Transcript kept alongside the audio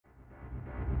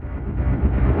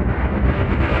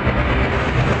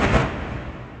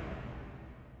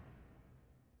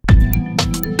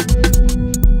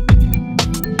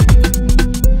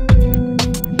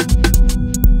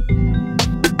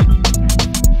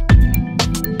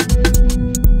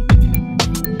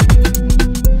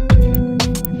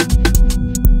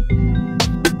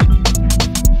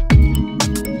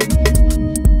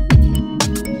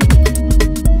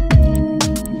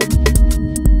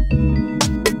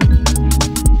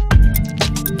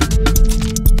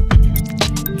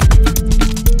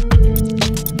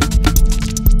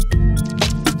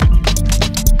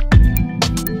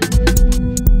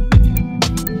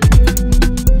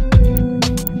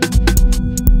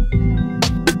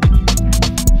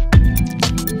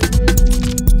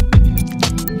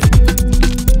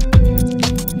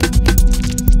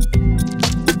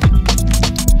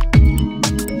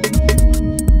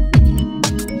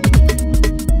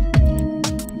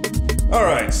All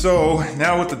right, so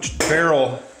now with the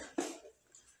barrel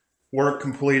work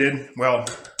completed, well,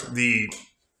 the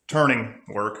turning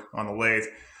work on the lathe,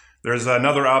 there's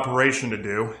another operation to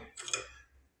do.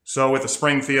 So with the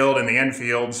spring field and the end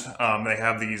fields, they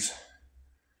have these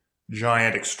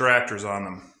giant extractors on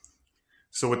them.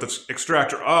 So with the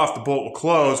extractor off, the bolt will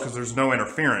close because there's no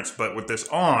interference, but with this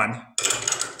on,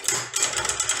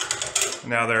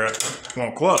 now there it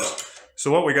won't close.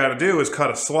 So what we got to do is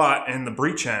cut a slot in the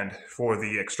breech end for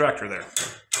the extractor there.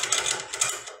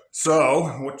 So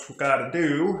what we got to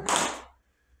do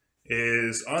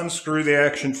is unscrew the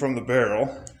action from the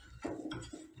barrel.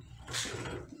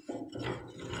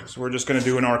 So we're just going to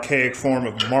do an archaic form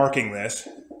of marking this.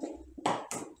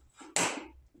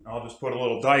 I'll just put a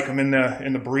little dicum in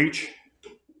the breech.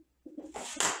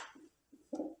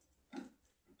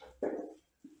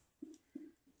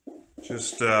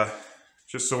 Just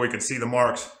so we can see the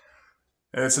marks.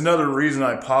 And it's another reason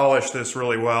I polish this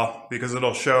really well, because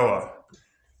it'll show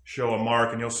a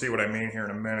mark, and you'll see what I mean here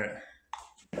in a minute.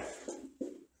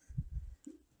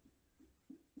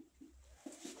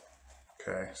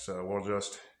 Okay, so we'll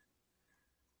just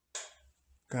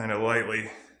kind of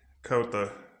lightly coat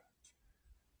the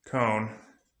cone,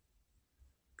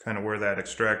 kind of where that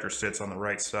extractor sits on the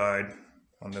right side,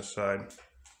 on this side.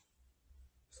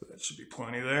 So that should be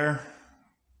plenty there.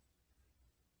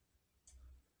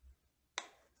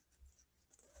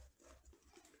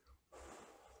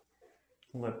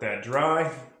 Let that dry.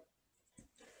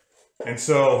 And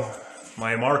so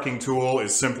my marking tool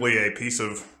is simply a piece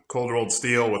of cold rolled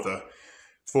steel with a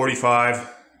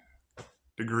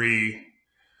 45-degree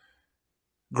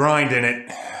grind in it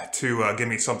to give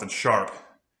me something sharp.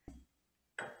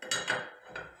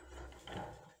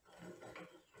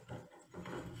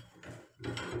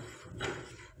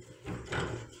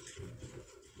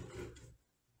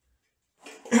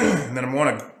 And then I'm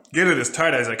going to get it as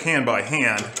tight as I can by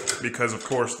hand, because of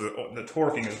course the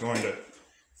torquing is going to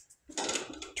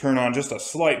turn on just a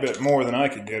slight bit more than I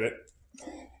could get it.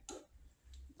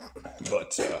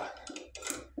 But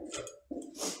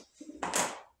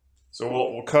so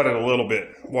we'll cut it a little bit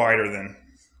wider than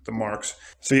the marks.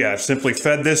 So yeah, I've simply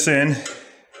fed this in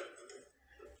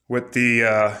with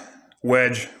the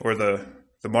wedge, or the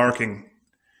marking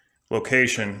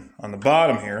location on the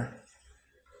bottom here.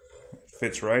 It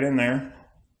fits right in there.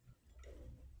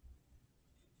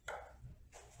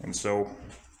 And so,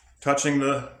 touching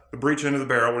the breech end of the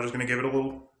barrel, we're just going to give it a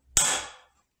little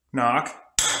knock.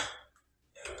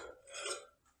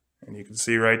 And you can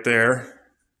see right there,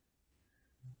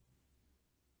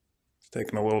 it's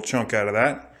taking a little chunk out of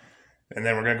that. And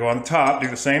then we're going to go on the top, do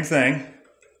the same thing.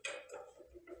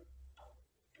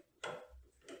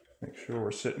 Make sure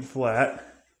we're sitting flat.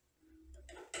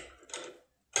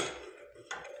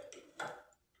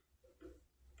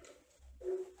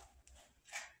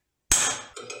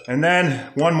 And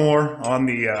then one more on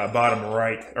the bottom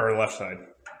right, or left side.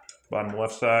 Bottom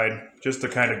left side, just to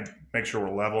kind of make sure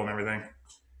we're level and everything.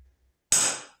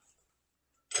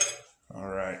 All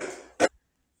right.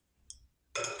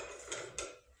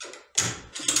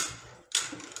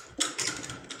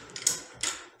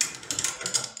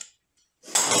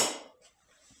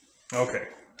 Okay.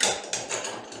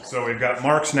 So we've got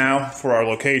marks now for our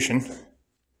location.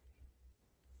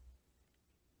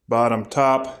 Bottom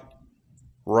top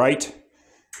right,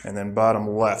 and then bottom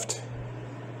left.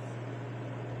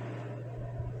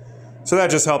 So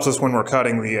that just helps us when we're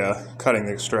cutting the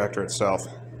extractor itself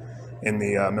in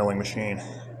the milling machine.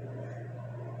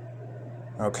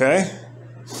 Okay,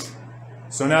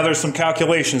 so now there's some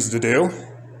calculations to do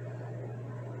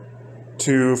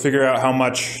to figure out how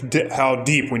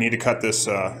deep we need to cut this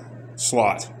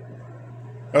slot.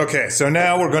 Okay, so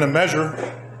now we're going to measure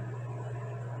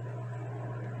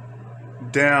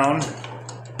down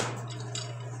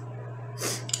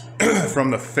from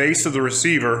the face of the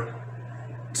receiver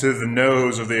to the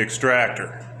nose of the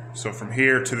extractor. So from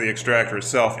here to the extractor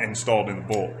itself installed in the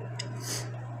bolt.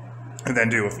 And then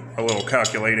do a little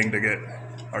calculating to get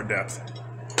our depth.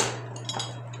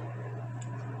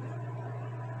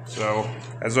 So,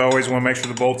 as always, we want to make sure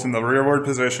the bolt's in the rearward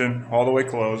position, all the way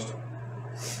closed.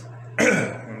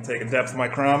 I'm going to take a depth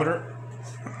micrometer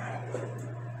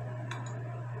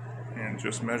and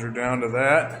just measure down to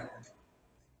that.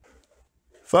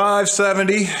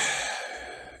 570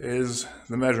 is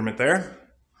the measurement there.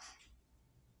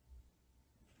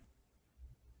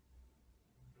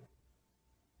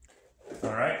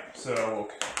 All right, so we'll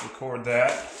record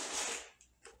that.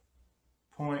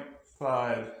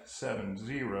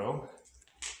 0.570.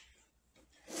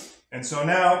 And so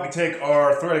now we take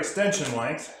our thread extension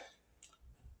length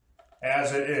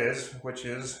as it is, which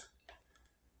is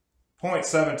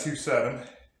 0.727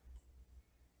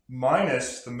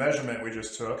 minus the measurement we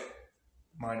just took,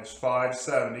 minus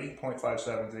 570,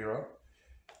 0.570.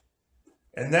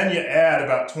 And then you add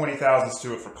about 20 thousandths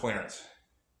to it for clearance.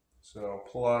 So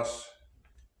plus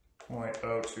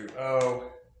 0.020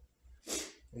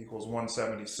 equals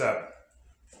 177.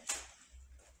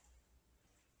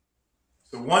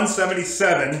 So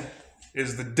 177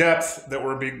 is the depth that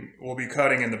we'll be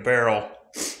cutting in the barrel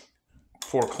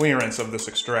for clearance of this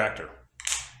extractor.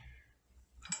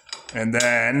 And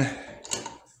then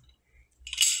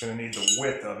going to need the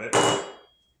width of it,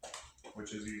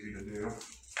 which is easy to do.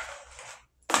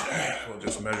 We'll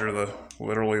just measure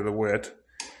literally the width.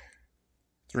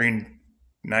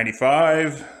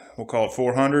 395, we'll call it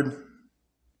 400.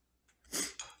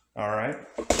 All right.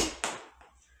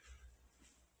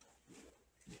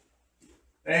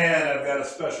 And I've got a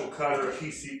special cutter, a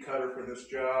key seat cutter for this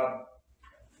job.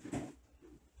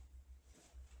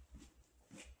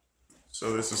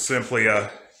 So this is simply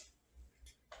a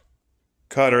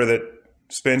cutter that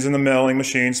spins in the milling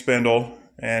machine spindle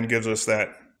and gives us that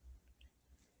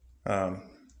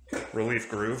relief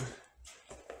groove.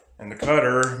 And the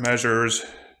cutter measures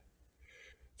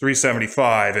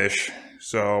 375-ish.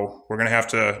 So we're going to have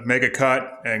to make a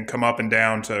cut and come up and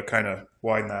down to kind of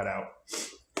widen that out.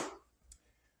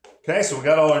 Okay, so we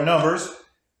got all our numbers.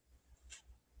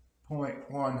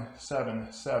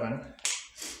 0.177.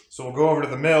 So we'll go over to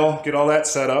the mill, get all that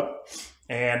set up,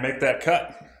 and make that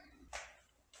cut.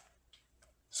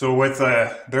 So with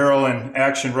the barrel in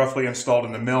action roughly installed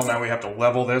in the mill, now we have to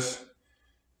level this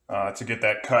to get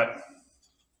that cut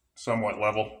somewhat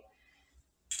level.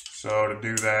 So to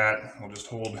do that, we'll just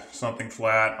hold something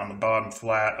flat on the bottom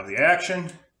flat of the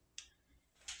action.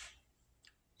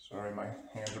 Sorry, my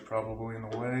hands are probably in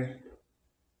the way.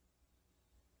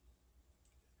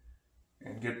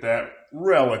 And get that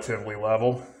relatively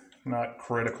level, not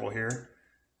critical here.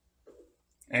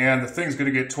 And the thing's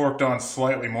going to get torqued on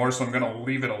slightly more, so I'm going to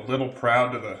leave it a little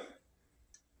proud to the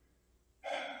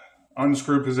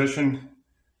unscrew position,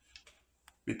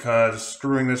 because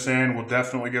screwing this in will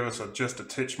definitely give us just a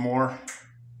titch more.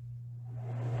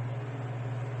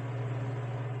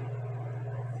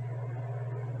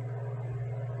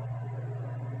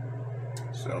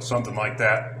 So something like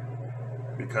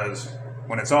that, because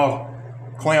when it's all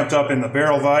clamped up in the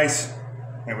barrel vise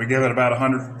and we give it about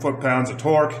 100 foot-pounds of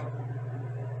torque,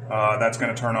 that's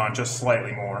going to turn on just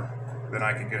slightly more than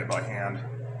I can get it by hand.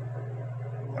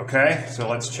 Okay, so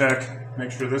let's check,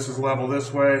 make sure this is level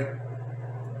this way.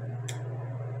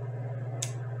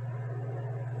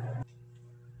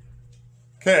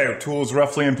 Okay, our tool is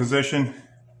roughly in position.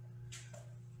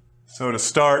 So to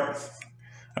start,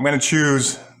 I'm going to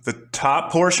choose the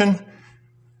top portion,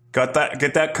 get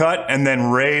that cut, and then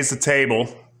raise the table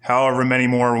however many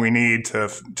more we need to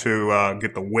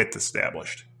get the width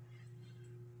established.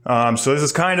 So this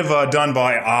is kind of done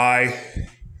by eye.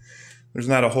 There's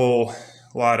not a whole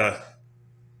lot of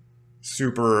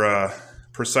super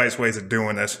precise ways of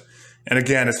doing this. And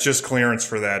again, it's just clearance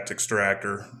for that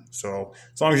extractor. So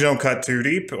as long as you don't cut too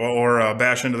deep or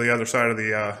bash into the other side of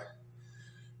the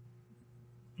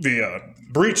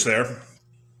breech there,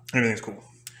 everything's cool.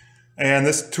 And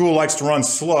this tool likes to run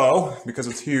slow because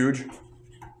it's huge.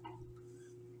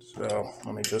 So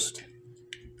let me just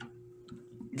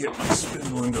get my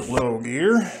spindle into low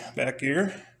gear, back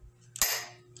gear,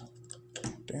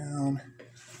 down.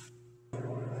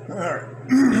 All right,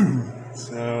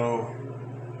 so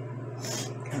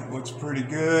it looks pretty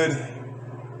good.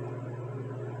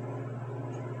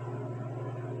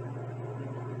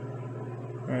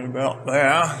 Right about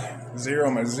there, zero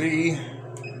my Z.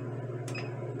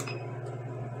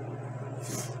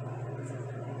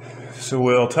 So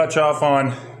we'll touch off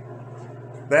on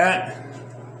that,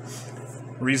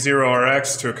 re-zero our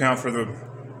X to account for the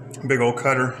big old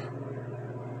cutter,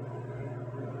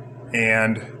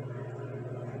 and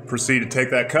proceed to take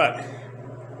that cut.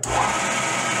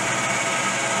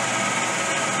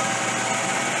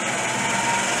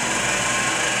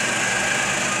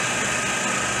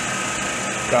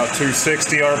 About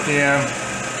 260 RPM.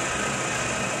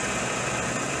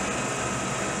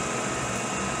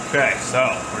 Okay, so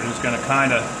we're just going to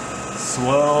kind of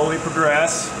slowly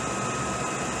progress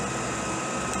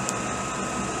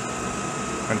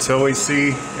until we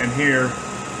see and hear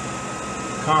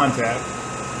contact.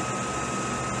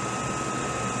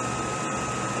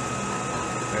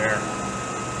 There.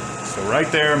 So right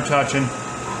there I'm touching.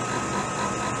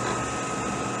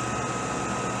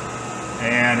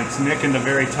 And it's nicking the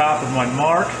very top of my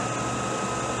mark.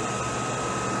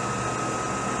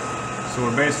 So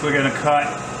we're basically going to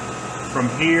cut from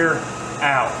here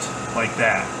out like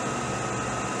that.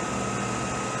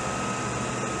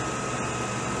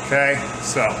 Okay,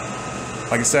 so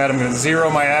like I said, I'm going to 0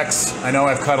 my X. I know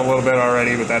I've cut a little bit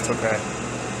already, but that's okay.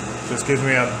 Just gives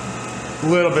me a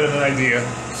little bit of an idea.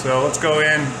 So let's go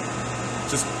in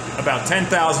just about 10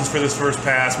 thousandths for this first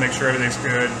pass, make sure everything's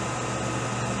good.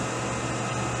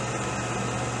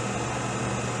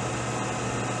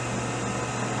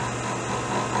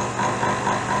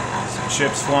 Some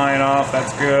chips flying off,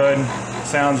 that's good.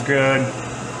 Sounds good.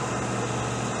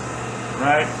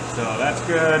 Right, so that's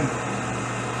good.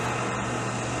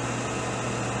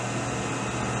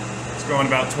 It's going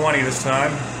about 20 this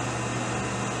time.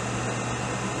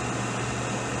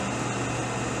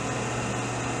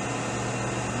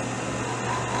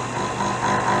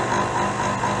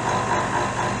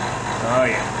 Oh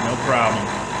yeah, no problem.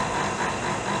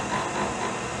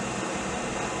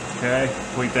 Okay,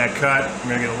 complete that cut. I'm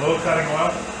gonna get a little cutting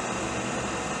off.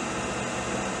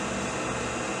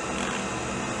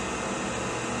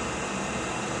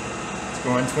 It's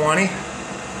going 20.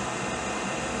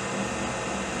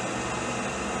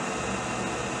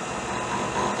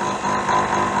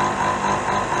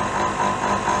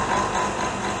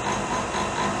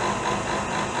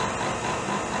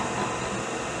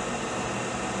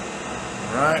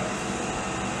 Alright.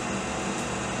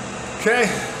 Okay,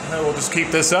 then we'll just keep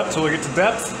this up till we get to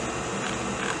depth.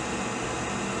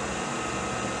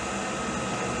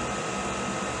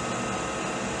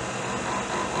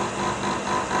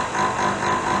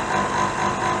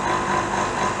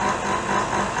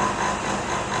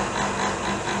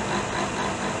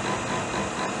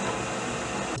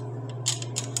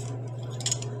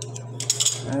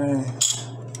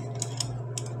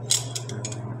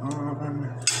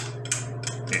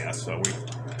 Yeah, so we...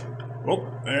 Oh,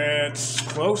 it's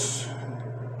close.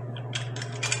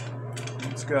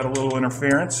 It's got a little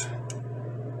interference.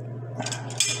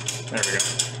 There we go.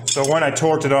 So when I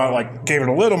torqued it on, like, gave it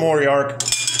a little more arc.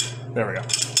 There we go.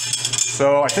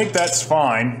 So I think that's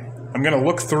fine. I'm going to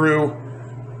look through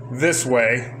this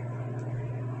way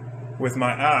with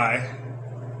my eye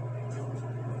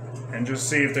and just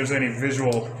see if there's any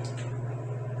visual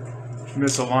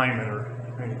misalignment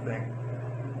or anything.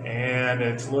 And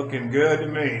it's looking good to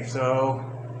me, so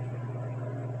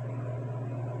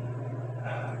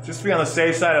just to be on the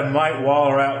safe side, I might wall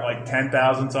her out like 10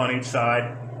 thousandths on each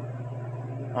side,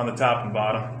 on the top and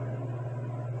bottom.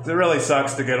 It really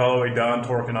sucks to get all the way done,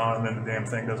 torquing on, and then the damn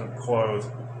thing doesn't close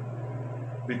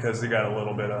because you got a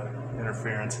little bit of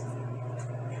interference.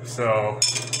 So,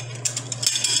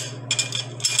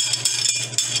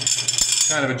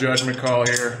 kind of a judgment call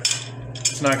here.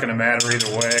 It's not going to matter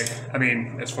either way. I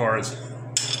mean, as far as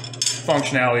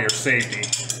functionality or safety.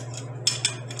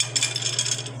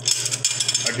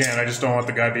 Again, I just don't want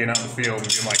the guy being out in the field and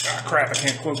being like, ah, crap, I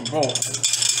can't close the bolt.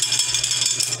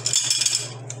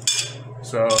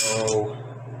 So,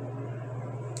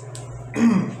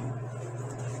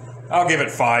 I'll give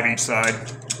it 5 each side.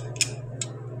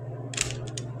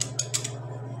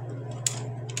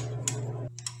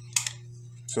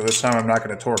 So this time I'm not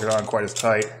going to torque it on quite as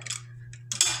tight.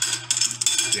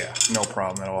 Yeah, no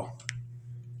problem at all.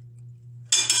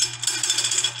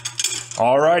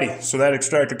 Alrighty, so that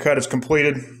extractor cut is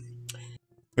completed.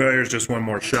 Here's just one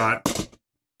more shot.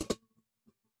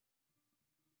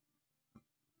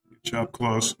 Get you up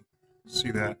close.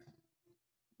 See that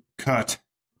cut.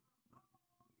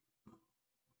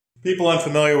 People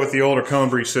unfamiliar with the older cone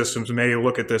breech systems may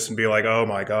look at this and be like, oh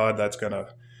my god,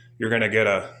 you're gonna get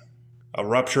a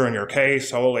rupture in your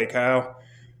case, holy cow.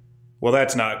 Well,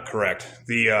 that's not correct.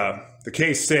 The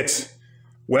case sits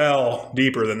well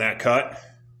deeper than that cut,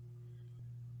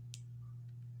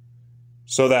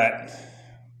 so that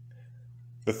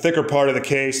the thicker part of the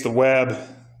case, the web,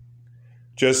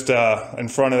 just in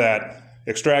front of that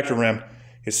extractor rim,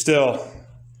 is still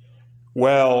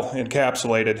well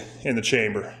encapsulated in the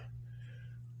chamber.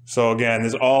 So again,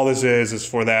 all this is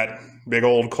for that big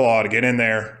old claw to get in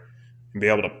there and be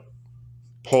able to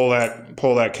pull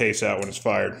that case out when it's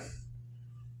fired.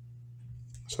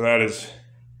 So that is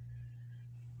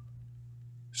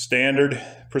standard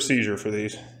procedure for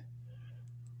these.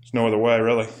 There's no other way,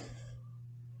 really.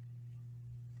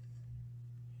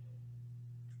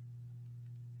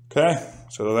 Okay,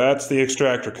 so that's the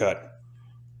extractor cut.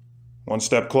 One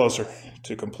step closer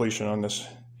to completion on this.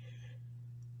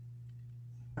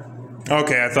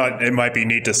 Okay, I thought it might be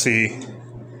neat to see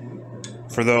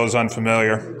for those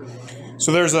unfamiliar.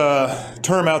 So there's a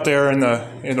term out there in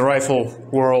the rifle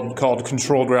world called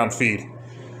controlled ground feed.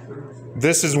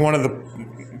 This is one of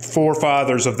the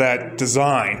forefathers of that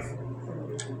design.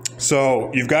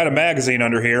 So you've got a magazine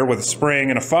under here with a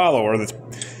spring and a follower that's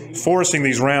forcing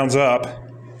these rounds up,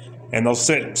 and they'll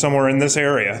sit somewhere in this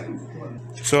area.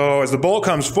 So as the bolt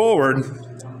comes forward,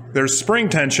 there's spring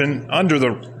tension under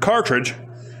the cartridge,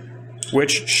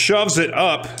 which shoves it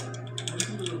up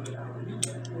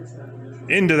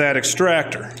into that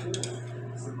extractor.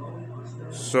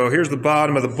 So here's the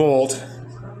bottom of the bolt.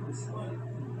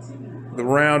 The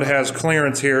round has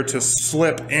clearance here to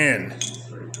slip in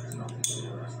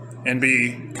and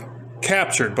be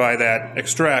captured by that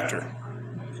extractor.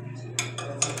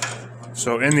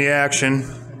 So in the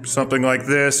action, something like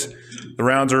this, the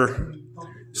rounds are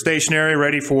stationary,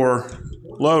 ready for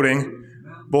loading.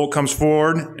 Bolt comes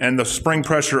forward, and the spring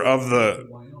pressure of the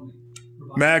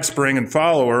mag spring and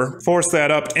follower force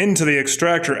that up into the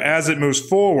extractor as it moves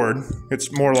forward.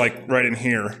 It's more like right in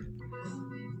here,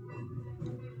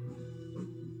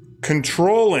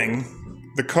 controlling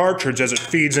the cartridge as it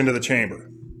feeds into the chamber.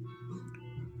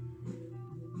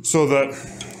 So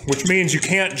which means you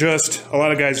can't just, a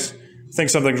lot of guys think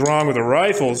something's wrong with the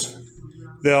rifles.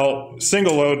 They'll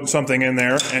single load something in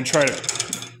there and try to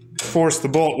force the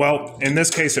bolt. Well, in this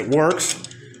case it works.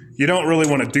 You don't really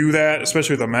want to do that,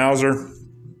 especially with a Mauser.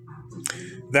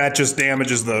 That just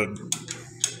damages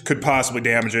could possibly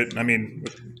damage it. I mean,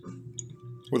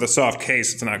 with a soft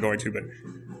case, it's not going to, but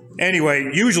anyway,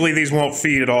 usually these won't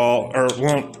feed at all, or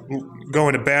won't go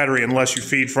into battery unless you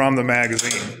feed from the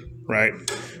magazine, right?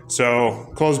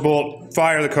 So close bolt,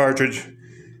 fire the cartridge,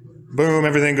 boom,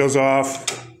 everything goes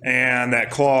off, and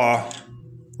that claw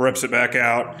rips it back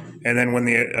out, and then when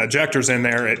the ejector's in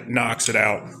there, it knocks it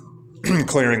out,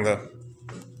 clearing the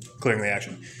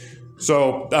action.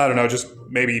 So I don't know, just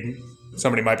maybe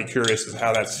somebody might be curious as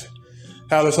to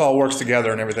how this all works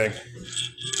together and everything.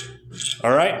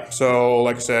 All right, so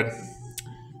like I said,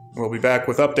 we'll be back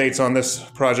with updates on this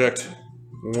project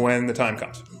when the time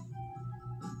comes.